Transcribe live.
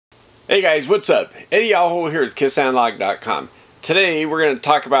Hey guys, what's up? Eddie Yahoo here with KissAnalog.com. Today we're going to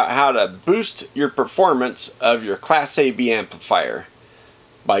talk about how to boost your performance of your Class AB amplifier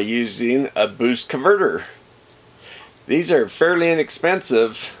by using a boost converter. These are fairly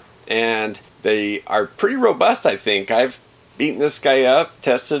inexpensive and they are pretty robust, I think. I've beaten this guy up,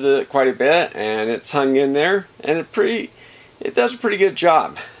 tested it quite a bit, and it's hung in there, and it does a pretty good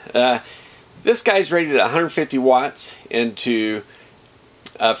job. This guy's rated at 150 watts into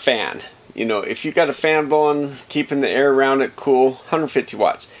a fan. You know, if you got a fan blowing, keeping the air around it cool, 150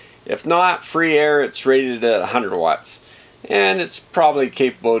 watts. If not, free air, it's rated at 100 watts. And it's probably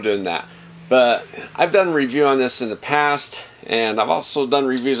capable of doing that. But I've done a review on this in the past, and I've also done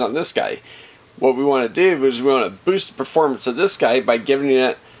reviews on this guy. What we want to do is we want to boost the performance of this guy by giving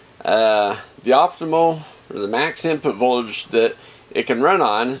it the optimal or the max input voltage that it can run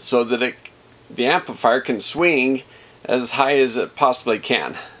on, so that the amplifier can swing as high as it possibly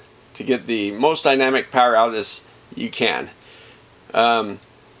can to get the most dynamic power out of this you can.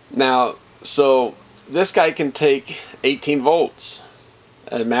 Now, so this guy can take 18 volts,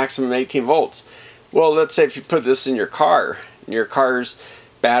 a maximum 18 volts. Well, let's say if you put this in your car, and your car's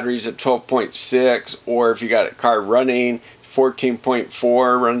battery's at 12.6, or if you got a car running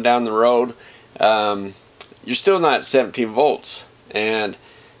 14.4 running down the road, you're still not at 17 volts, and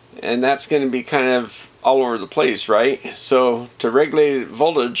that's going to be kind of all over the place, right? So to regulate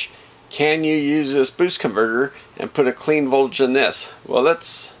voltage, can you use this boost converter and put a clean voltage in this? Well,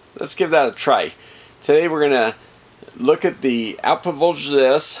 let's give that a try. Today we're going to look at the output voltage of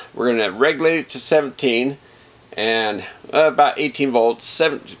this. We're going to regulate it to 17 and about 18 volts,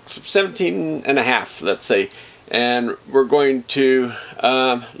 17 and a half, let's say. And we're going to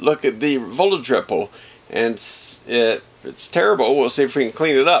look at the voltage ripple, and it's terrible. We'll see if we can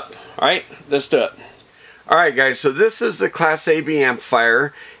clean it up. Alright, let's do it. Alright guys, so this is the Class AB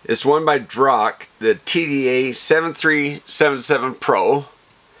amplifier. It's one by Drock, the TDA7377 Pro.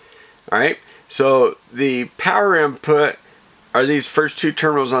 Alright, so the power input are these first two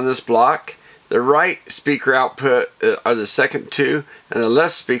terminals on this block. The right speaker output are the second two, and the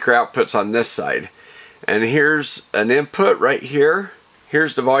left speaker output's on this side. And here's an input right here.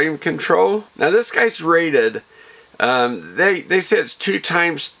 Here's the volume control. Now this guy's rated, they say it's 2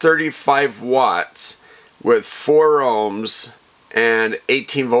 times 35 watts with 4 ohms and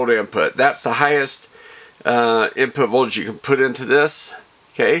 18 volt input. That's the highest input voltage you can put into this.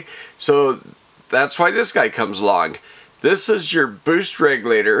 Okay, so that's why this guy comes along. This is your boost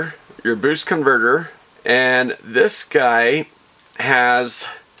regulator, your boost converter, and this guy has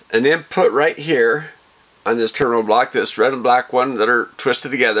an input right here on this terminal block, this red and black one that are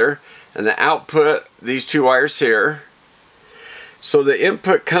twisted together, and the output, these two wires here. So the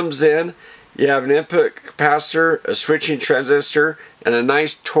input comes in, you have an input capacitor, a switching transistor, and a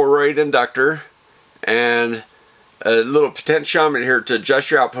nice toroid inductor, and a little potentiometer here to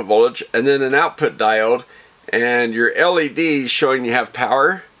adjust your output voltage, and then an output diode, and your LED showing you have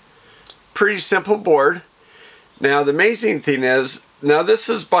power. Pretty simple board. Now the amazing thing is, now this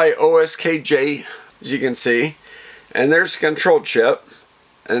is by OSKJ, as you can see, and there's a control chip,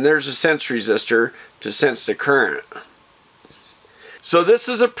 and there's a sense resistor to sense the current. So this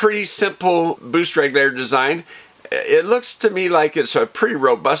is a pretty simple boost regulator design. It looks to me like it's a pretty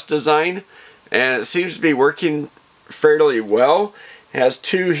robust design, and it seems to be working fairly well. It has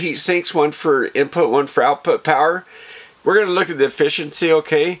 2 heat sinks, one for input, one for output power. We're going to look at the efficiency,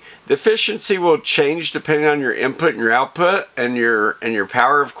 okay? The efficiency will change depending on your input and your output and your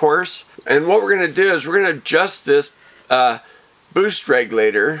power, of course. And what we're going to do is we're going to adjust this boost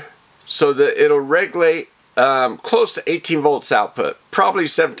regulator so that it'll regulate close to 18 volts output, probably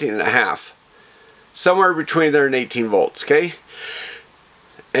 17 and a half, somewhere between there and 18 volts, okay?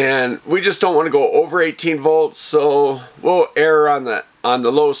 And we just don't want to go over 18 volts, so we'll err on the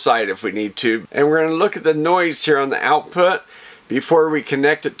low side if we need to. And we're going to look at the noise here on the output before we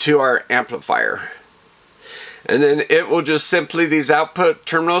connect it to our amplifier. And then it will just simply, these output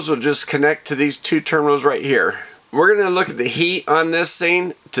terminals will just connect to these 2 terminals right here. We're going to look at the heat on this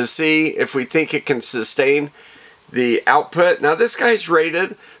thing to see if we think it can sustain the output. Now this guy's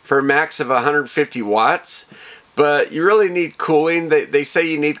rated for a max of 150 watts, but you really need cooling. They say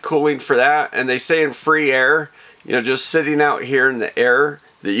you need cooling for that, and they say in free air, you know, just sitting out here in the air,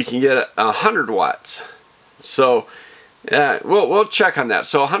 that you can get 100 watts. So we'll check on that.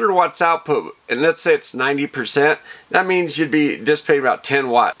 So 100 watts output, and let's say it's 90%, that means you'd be dissipating about 10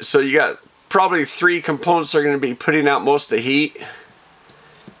 watts. So you got probably 3 components that are going to be putting out most of the heat,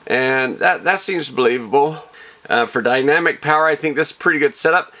 and that seems believable. For dynamic power, I think this is a pretty good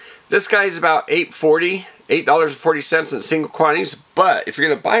setup. This guy's about 840 $8.40 in single quantities, but if you're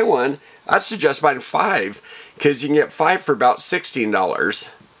going to buy one, I'd suggest buying 5, because you can get 5 for about $16.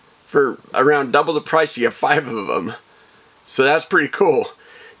 For around double the price, you get 5 of them. So that's pretty cool.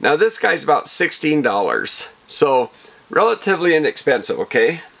 Now this guy's about $16, so relatively inexpensive,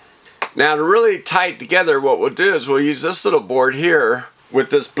 okay? Now to really tie it together, what we'll do is we'll use this little board here with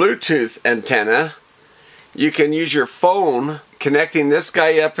this Bluetooth antenna. You can use your phone connecting this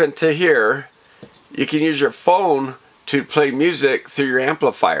guy up into here. You can use your phone to play music through your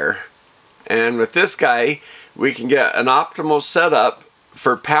amplifier. And with this guy, we can get an optimal setup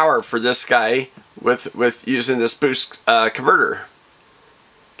for power for this guy with using this boost converter.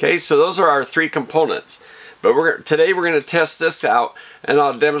 Okay, so those are our 3 components. But today we're going to test this out, and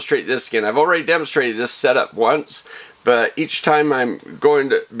I'll demonstrate this again. I've already demonstrated this setup once, but each time I'm going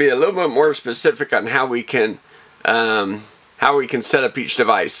to be a little bit more specific on how we can set up each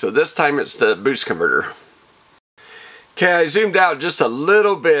device. So this time it's the boost converter. Okay, I zoomed out just a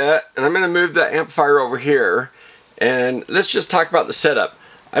little bit, and I'm going to move the amplifier over here, and let's just talk about the setup.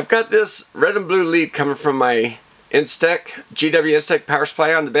 I've got this red and blue lead coming from my GW Instec power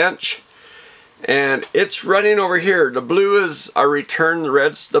supply on the bench, and it's running over here. The blue is our return, the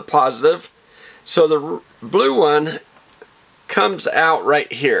red's the positive. So the blue one comes out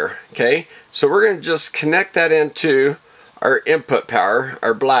right here, okay? So we're going to just connect that into our input power,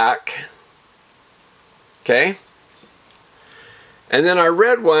 our black, okay? And then our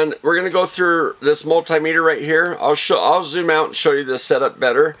red one, we're going to go through this multimeter right here. I'll zoom out and show you this setup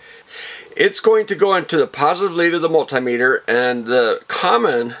better. It's going to go into the positive lead of the multimeter, and the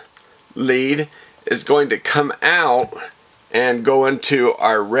common lead is going to come out and go into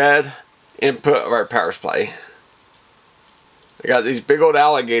our red input of our power supply. I got these big old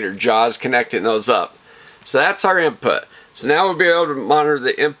alligator jaws connecting those up. So that's our input. So now we'll be able to monitor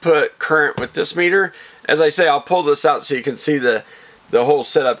the input current with this meter. As I say, I'll pull this out so you can see the whole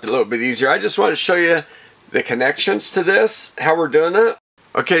setup a little bit easier. I just want to show you the connections to this, how we're doing it.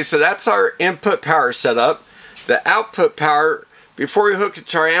 Okay, so that's our input power setup. The output power, before we hook it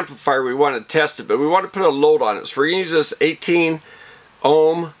to our amplifier, we want to test it, but we want to put a load on it. So we're going to use this 18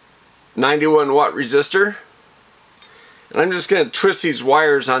 ohm 91 watt resistor. And I'm just going to twist these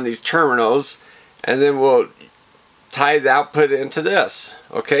wires on these terminals, and then we'll tie the output into this.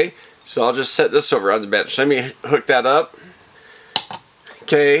 Okay, so I'll just set this over on the bench. Let me hook that up.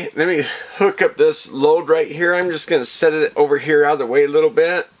 Okay, let me hook up this load right here. I'm just going to set it over here out of the way a little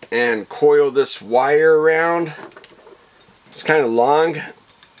bit and coil this wire around. It's kind of long.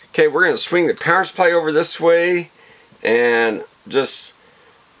 Okay, we're going to swing the power supply over this way, and just,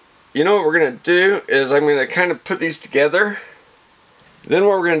 you know what we're going to do is I'm going to kind of put these together. Then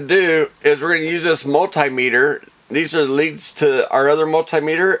what we're going to do is we're going to use this multimeter. These are the leads to our other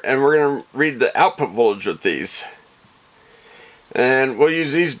multimeter, and we're going to read the output voltage with these. And we'll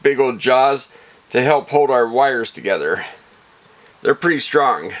use these big old jaws to help hold our wires together. They're pretty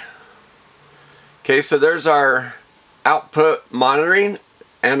strong. Okay, so there's our output monitoring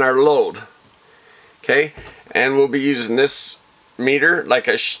and our load. Okay, and we'll be using this meter. Like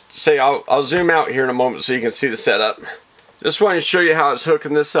I say, I'll zoom out here in a moment so you can see the setup. Just want to show you how it's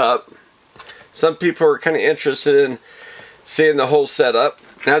hooking this up. Some people are kind of interested in seeing the whole setup.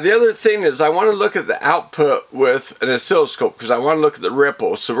 Now the other thing is I want to look at the output with an oscilloscope because I want to look at the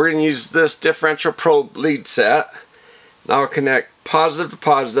ripple. So we're going to use this differential probe lead set. Now I'll connect positive to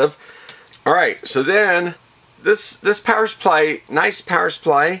positive. Alright, so then this power supply, nice power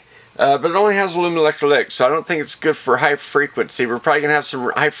supply, but it only has aluminum electrolytic, so I don't think it's good for high frequency. We're probably going to have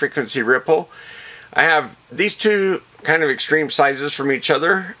some high frequency ripple. I have these two kind of extreme sizes from each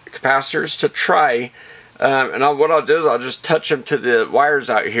other, capacitors, to try. And what I'll do is I'll just touch them to the wires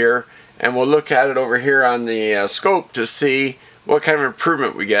out here, and we'll look at it over here on the scope to see what kind of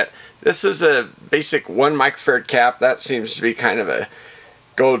improvement we get. This is a basic 1 microfarad cap. That seems to be kind of a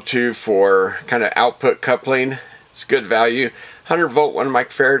go-to for kind of output coupling. It's good value. 100 volt 1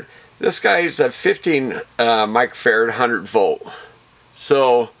 microfarad. This guy is a 15 microfarad 100 volt.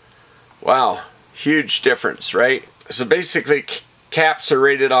 So, wow, huge difference, right? So basically caps are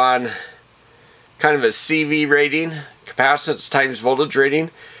rated on kind of a CV rating, capacitance times voltage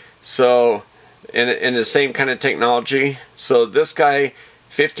rating, so in the same kind of technology. So this guy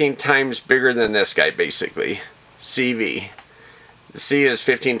 15 times bigger than this guy, basically. CV. The C is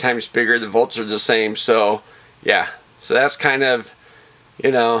 15 times bigger, the volts are the same, so yeah. So that's kind of,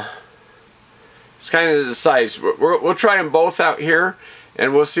 you know, it's kind of the size. We'll try them both out here,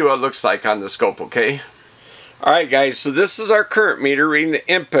 and we'll see what it looks like on the scope, okay? Alright guys, so this is our current meter reading the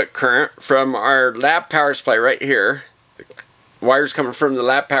input current from our lab power supply right here. The wires coming from the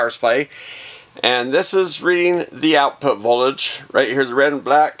lab power supply. And this is reading the output voltage right here, the red and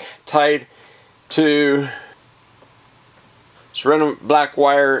black tied to this red and black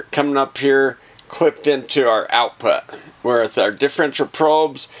wire coming up here, clipped into our output, with our differential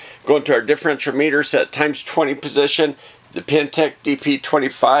probes going to our differential meter set times 20 position, the Pentec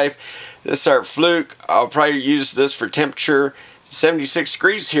DP25. This is our fluke. I'll probably use this for temperature. 76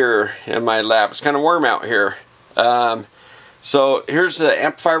 degrees here in my lab. It's kind of warm out here. So here's the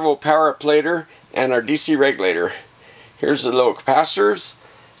amplifier volt power up later and our DC regulator. Here's the little capacitors,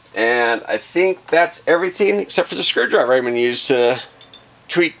 and I think that's everything except for the screwdriver I'm going to use to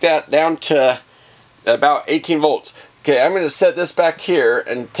tweak that down to about 18 volts. Okay, I'm going to set this back here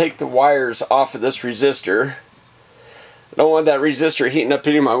and take the wires off of this resistor. I don't want that resistor heating up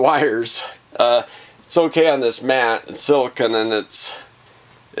any of my wires. It's okay on this mat. It's silicone and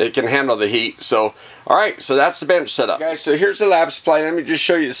it can handle the heat. So, alright, so that's the bench setup. Guys, so here's the lab supply. Let me just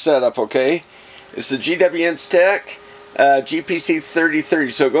show you the setup, okay? It's the GWN's-Tech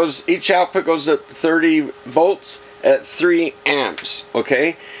GPC3030. So it goes, each output goes up 30 volts at 3 amps,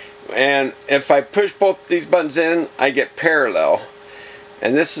 okay? And if I push both these buttons in, I get parallel.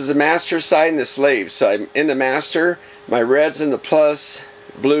 And this is the master side and the slave. So I'm in the master, my red's in the plus,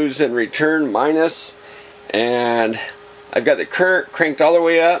 blue's in return minus, and I've got the current cranked all the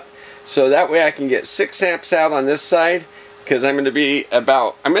way up, so that way I can get 6 amps out on this side, because I'm going to be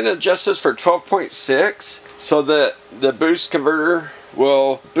about, I'm going to adjust this for 12.6, so the boost converter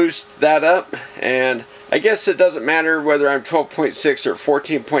will boost that up, and I guess it doesn't matter whether I'm 12.6 or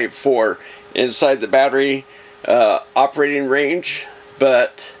 14.4 inside the battery operating range,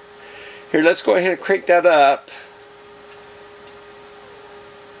 but here, let's go ahead and crank that up.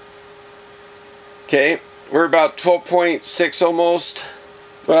 Okay, we're about 12.6 almost,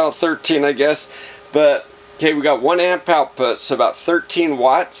 well 13 I guess, but okay, we got 1 amp output, so about 13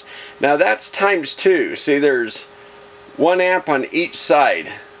 watts. Now that's times 2. See, there's 1 amp on each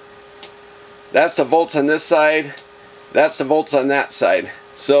side. That's the volts on this side, that's the volts on that side.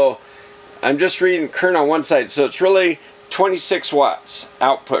 So I'm just reading current on one side, so it's really 26 watts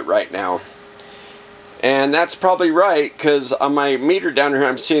output right now. And that's probably right, because on my meter down here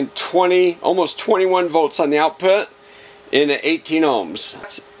I'm seeing 20, almost 21 volts on the output in 18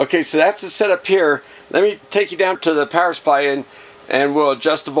 ohms. Okay, so that's the setup here. Let me take you down to the power supply and we'll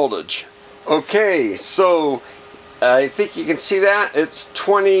adjust the voltage. Okay, so I think you can see that. It's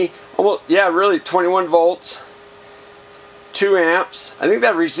 20, almost, yeah, really 21 volts, 2 amps. I think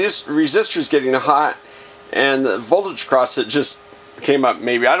that resistor is getting hot, and the voltage across it just came up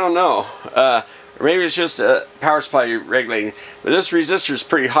maybe. I don't know. Or maybe it's just a power supply regulating. But this resistor is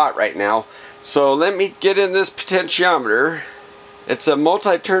pretty hot right now. So let me get in this potentiometer. It's a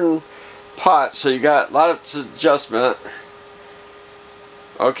multi-turn pot, so you got a lot of adjustment.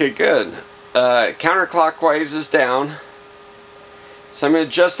 Okay, good. Counterclockwise is down. So I'm going to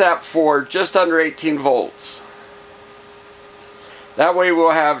adjust that for just under 18 volts. That way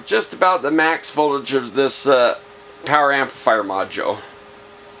we'll have just about the max voltage of this power amplifier module.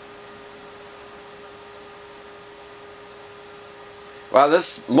 Wow,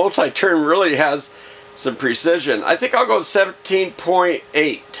 this multi-turn really has some precision. I think I'll go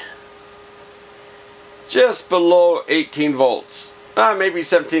 17.8. Just below 18 volts. Maybe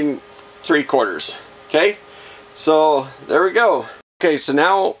 17.75. Okay? So, there we go. Okay, so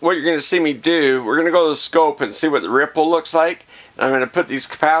now what you're going to see me do, we're going to go to the scope and see what the ripple looks like. And I'm going to put these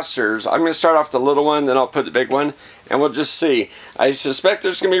capacitors. I'm going to start off the little one, then I'll put the big one, and we'll just see. I suspect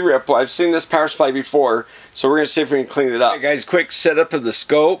there's going to be ripple. I've seen this power supply before, so we're going to see if we can clean it up. Alright guys, quick setup of the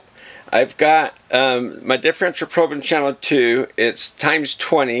scope. I've got my differential probe in channel 2. It's times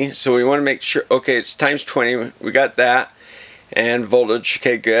 20, so we want to make sure, okay, it's times 20. We got that. And voltage,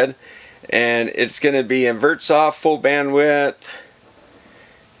 okay, good. And it's going to be inverts off, full bandwidth,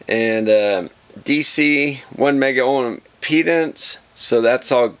 and DC 1 mega ohm impedance, so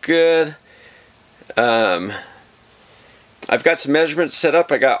that's all good. I've got some measurements set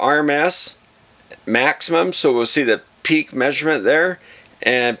up. I got RMS maximum, so we'll see the peak measurement there,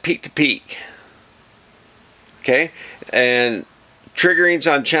 and peak to peak. Okay, and triggering's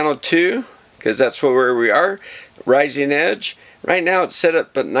on channel 2, because that's where we are. Rising edge. Right now it's set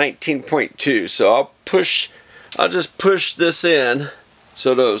up at 19.2, so I'll just push this in,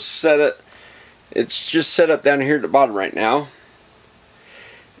 so it'll set it. It's just set up down here at the bottom right now.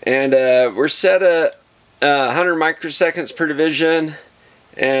 And we're set at 100 microseconds per division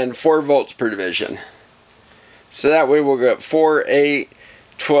and 4 volts per division. So that way we'll go up 4, 8,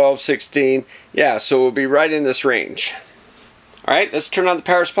 12, 16. Yeah, so we'll be right in this range. Alright, let's turn on the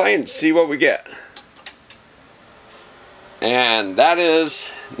power supply and see what we get. and that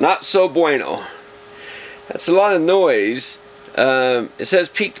is not so bueno. That's a lot of noise. It says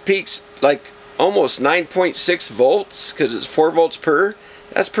peak to peaks like almost 9.6 volts because it's 4 volts per.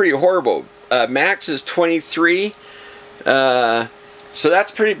 That's pretty horrible. Max is 23. So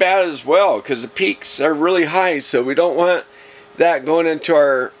that's pretty bad as well because the peaks are really high, so we don't want that going into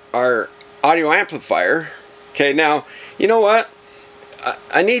our audio amplifier. Okay, now you know what?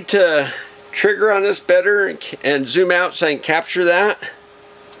 I need to trigger on this better and zoom out so I can capture that.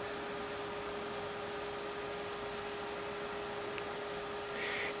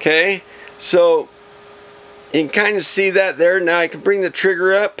 Okay, so you can kind of see that there. Now I can bring the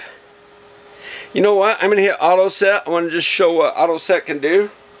trigger up. You know what? I'm going to hit auto set. I want to just show what auto set can do.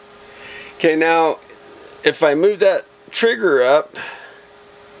 Okay, now if I move that trigger up,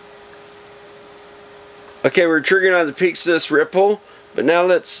 okay, we're triggering on the peaks of this ripple, but now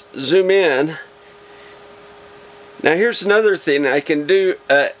let's zoom in. Now here's another thing I can do,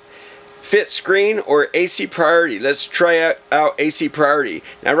 fit screen or AC priority. Let's try out AC priority.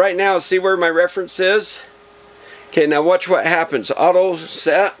 Now right now, see where my reference is? Okay, now watch what happens. Auto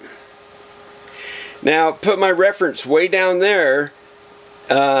set. Now put my reference way down there,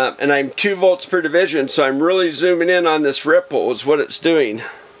 and I'm 2 volts per division, so I'm really zooming in on this ripple is what it's doing.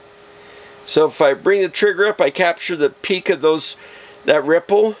 So if I bring the trigger up, I capture the peak of that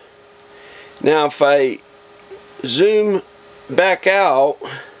ripple. Now if I zoom back out,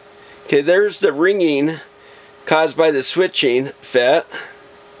 okay, there's the ringing caused by the switching FET.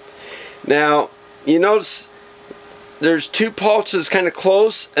 Now you notice there's 2 pulses kind of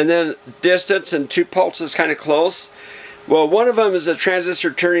close, and then distance, and 2 pulses kind of close. Well, one of them is a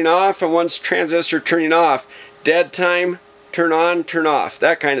transistor turning off, and one's transistor turning off. Dead time, turn on, turn off,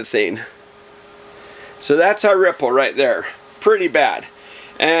 that kind of thing. So that's our ripple right there. Pretty bad.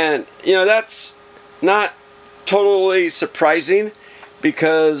 And you know, that's not totally surprising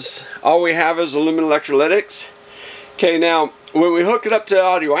because all we have is aluminum electrolytics. Okay, now when we hook it up to the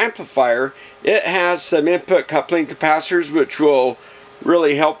audio amplifier, it has some input coupling capacitors which will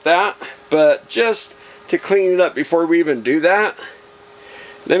really help that. But just to clean it up before we even do that,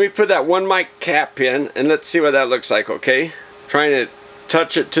 let me put that 1 mic cap in and let's see what that looks like, okay? Trying to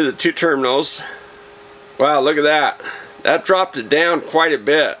touch it to the 2 terminals. Wow, look at that. That dropped it down quite a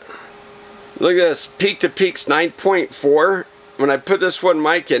bit. Look at this, peak to peak's 9.4. When I put this 1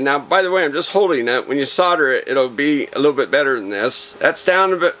 mic in, now by the way, I'm just holding it. When you solder it, it'll be a little bit better than this. That's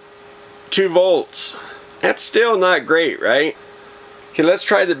down about 2 volts. That's still not great, right? Okay, let's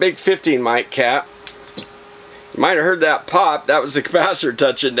try the big 15 mic cap. You might have heard that pop. That was the capacitor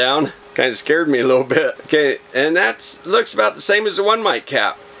touching down. Kind of scared me a little bit. Okay, and that looks about the same as the 1 mic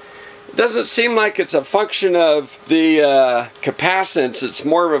cap. It doesn't seem like it's a function of the capacitance. It's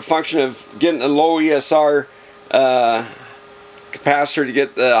more of a function of getting a low ESR capacitor to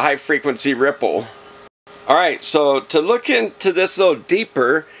get the high frequency ripple. Alright, so to look into this a little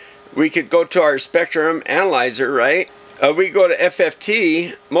deeper, we could go to our spectrum analyzer, right? We go to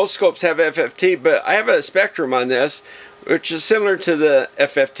FFT. Most scopes have FFT, but I have a spectrum on this, which is similar to the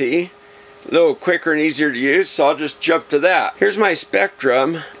FFT. A little quicker and easier to use, so I'll just jump to that. Here's my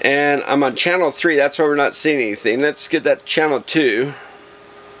spectrum, and I'm on channel 3. That's why we're not seeing anything. Let's get that channel 2.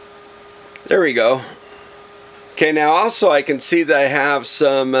 There we go. Okay, now also I can see that I have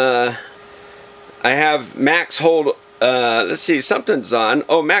some, I have max hold, let's see, something's on.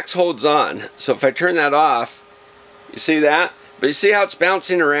 Oh, max hold's on. So if I turn that off, you see that? But you see how it's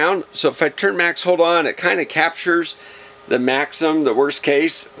bouncing around? So if I turn max hold on, it kind of captures the maximum, the worst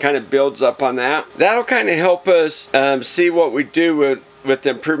case, kind of builds up on that. That'll kind of help us see what we do with the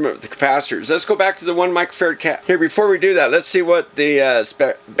improvement with the capacitors. Let's go back to the 1 microfarad cap. Here, before we do that, let's see what the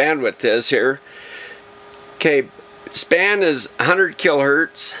bandwidth is here. Okay, span is 100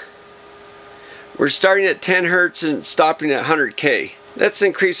 kilohertz. We're starting at 10 hertz and stopping at 100K. Let's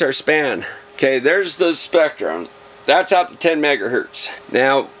increase our span. Okay, there's the spectrum. That's out to 10 megahertz.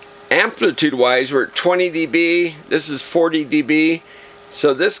 Now, amplitude wise, we're at 20 dB. This is 40 dB.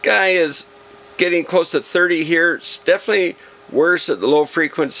 So this guy is getting close to 30 here. It's definitely worse at the low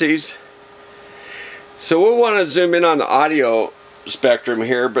frequencies. So we'll want to zoom in on the audio spectrum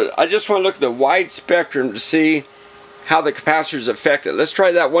here, but I just want to look at the wide spectrum to see how the capacitors affect it. Let's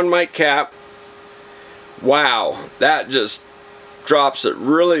try that 1 mic cap. Wow, that just drops it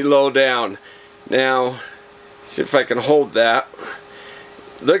really low down. Now, see if I can hold that.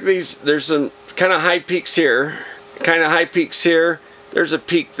 Look at these, there's some kind of high peaks here, kind of high peaks here. There's a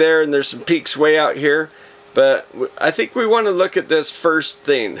peak there, and there's some peaks way out here. But I think we want to look at this first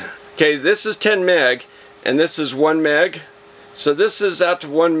thing. Okay, this is 10 meg, and this is 1 meg. So this is out to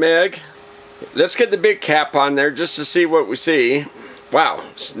 1 meg. Let's get the big cap on there just to see what we see. Wow,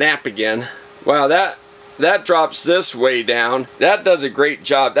 snap again. Wow, that drops this way down. That does a great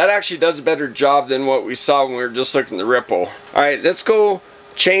job. That actually does a better job than what we saw when we were just looking at the ripple. Alright, let's go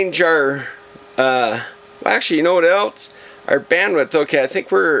change our, well, actually, you know what else? Our bandwidth. Okay, I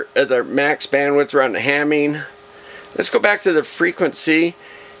think we're at our max bandwidth around the hamming. Let's go back to the frequency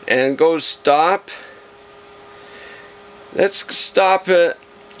and go stop. Let's stop at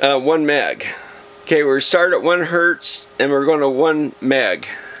 1 meg. Okay, we're starting at 1 hertz and we're going to 1 meg.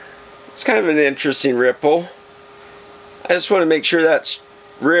 It's kind of an interesting ripple. I just want to make sure that's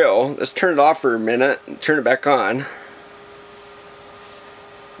real. Let's turn it off for a minute and turn it back on.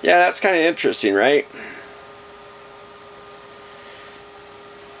 Yeah, that's kind of interesting, right?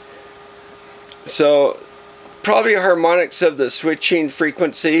 So, probably harmonics of the switching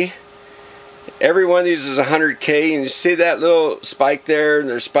frequency. Every one of these is 100K, and you see that little spike there, and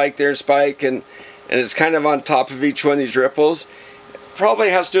there's spike there, spike, and it's kind of on top of each one of these ripples. Probably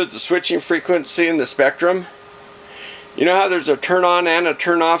has to do with the switching frequency in the spectrum. You know how there's a turn on and a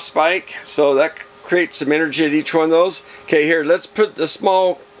turn off spike? So that creates some energy at each one of those. Okay, here, let's put the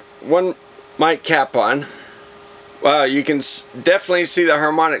small 1 mic cap on. Wow, you can definitely see the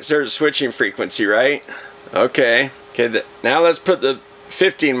harmonics there, the switching frequency, right? Okay, now let's put the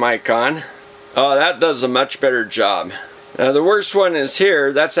 15 mic on. Oh, that does a much better job. Now the worst one is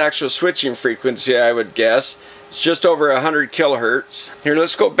here. That's actual switching frequency, I would guess. It's just over 100 kilohertz. Here,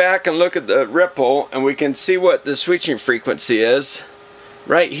 let's go back and look at the ripple, and we can see what the switching frequency is.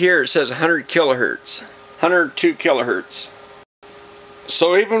 Right here it says 100 kilohertz, 102 kilohertz.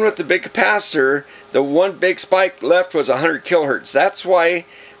 So even with the big capacitor, the one big spike left was 100 kilohertz. That's why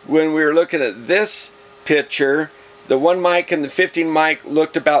when we were looking at this picture, the 1 mic and the 15 mic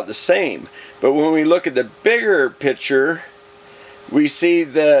looked about the same. But when we look at the bigger picture, we see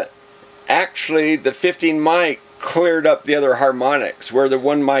that actually the 15 mic cleared up the other harmonics where the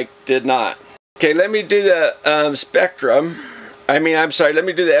 1 mic did not. Okay, let me do the spectrum. Let me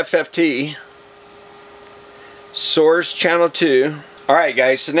do the FFT. Source channel 2. Alright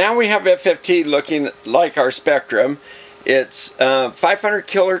guys, so now we have FFT looking like our spectrum. It's 500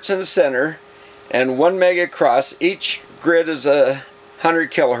 kilohertz in the center and 1 meg across. Each grid is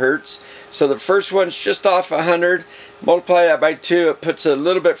 100 kilohertz. So the first one's just off 100. Multiply that by 2, it puts it a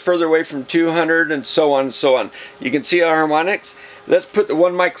little bit further away from 200, and so on and so on. You can see our harmonics. Let's put the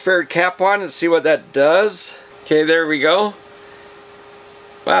 1 microfarad cap on and see what that does. Okay, there we go.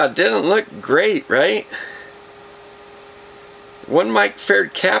 Wow, it didn't look great, right? 1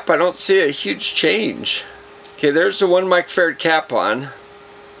 microfarad cap, I don't see a huge change. Okay, there's the 1 microfarad cap on,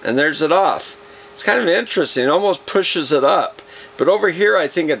 and there's it off. It's kind of interesting, it almost pushes it up. But over here, I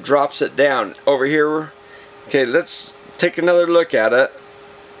think it drops it down. Over here, okay, let's take another look at it.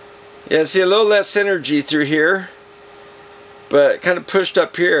 Yeah, see a little less energy through here, but kind of pushed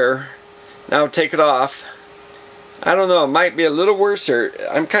up here. Now take it off. I don't know, it might be a little worse here.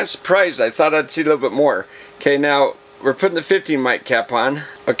 I'm kind of surprised. I thought I'd see a little bit more. Okay, now we're putting the 15 mic cap on.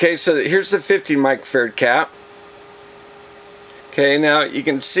 Okay, so here's the 15 microfarad cap. Okay, now you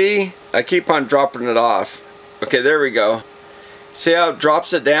can see I keep on dropping it off. Okay, there we go. See how it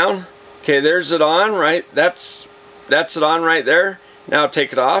drops it down? Okay, there's it on, right? That's it on right there. Now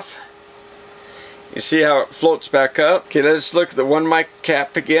take it off. You see how it floats back up? Okay, let's look at the 1 mic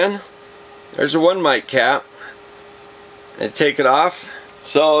cap again. There's a 1 mic cap. And take it off.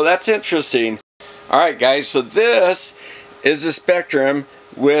 So that's interesting. Alright guys, so this is the spectrum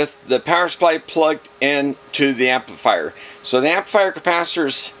with the power supply plugged into the amplifier. So the amplifier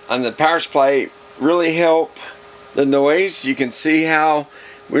capacitors on the power supply really help the noise. You can see how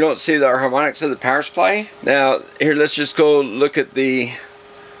we don't see the harmonics of the power supply. Now here, let's just go look at the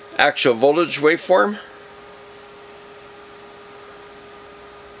actual voltage waveform.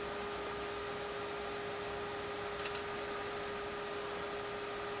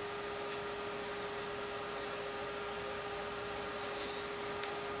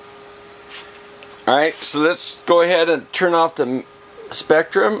 Alright, so let's go ahead and turn off the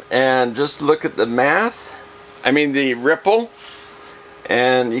spectrum and just look at the the ripple.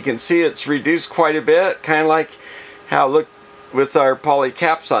 And you can see it's reduced quite a bit, kind of like how it looked with our poly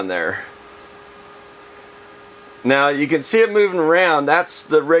caps on there. Now you can see it moving around. That's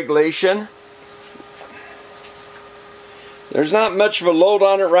the regulation. There's not much of a load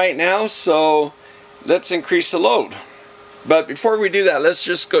on it right now, so let's increase the load. But before we do that, let's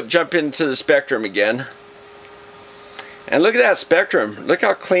just go jump into the spectrum again. And look at that spectrum. Look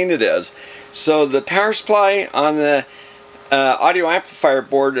how clean it is. So the power supply on the audio amplifier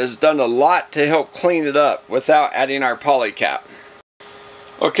board has done a lot to help clean it up without adding our poly cap.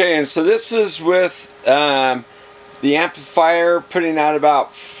 Okay, and so this is with the amplifier putting out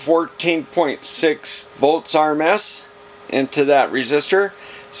about 14.6 volts RMS into that resistor.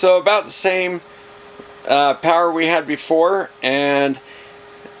 So about the same power we had before. And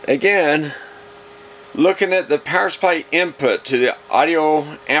again, looking at the power supply input to the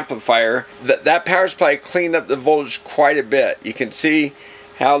audio amplifier, that power supply cleaned up the voltage quite a bit. You can see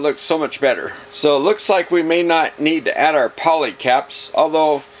how it looks so much better. So it looks like we may not need to add our poly caps,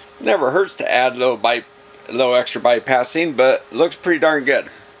 although it never hurts to add a little extra bypassing, but it looks pretty darn good.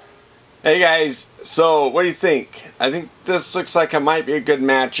 Hey guys, so what do you think? I think this looks like it might be a good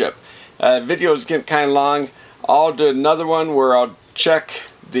matchup. Video is getting kind of long. I'll do another one where I'll check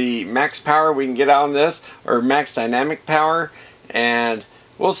the max power we can get out on this, or max dynamic power, and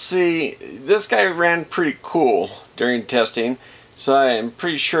we'll see. This guy ran pretty cool during testing, so I'm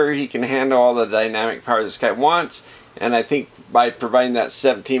pretty sure he can handle all the dynamic power this guy wants. And I think by providing that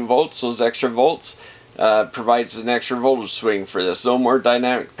 17 volts, those extra volts, provides an extra voltage swing for this, so more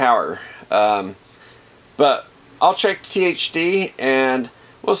dynamic power. But I'll check THD and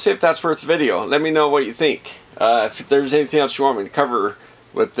we'll see if that's worth the video. Let me know what you think. If there's anything else you want me to cover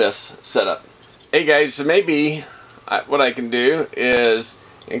with this setup. Hey guys, so maybe what I can do is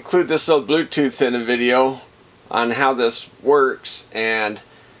include this little Bluetooth in a video on how this works, and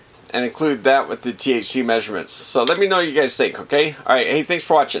include that with the THD measurements. So let me know what you guys think, okay? Alright, hey, thanks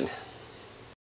for watching.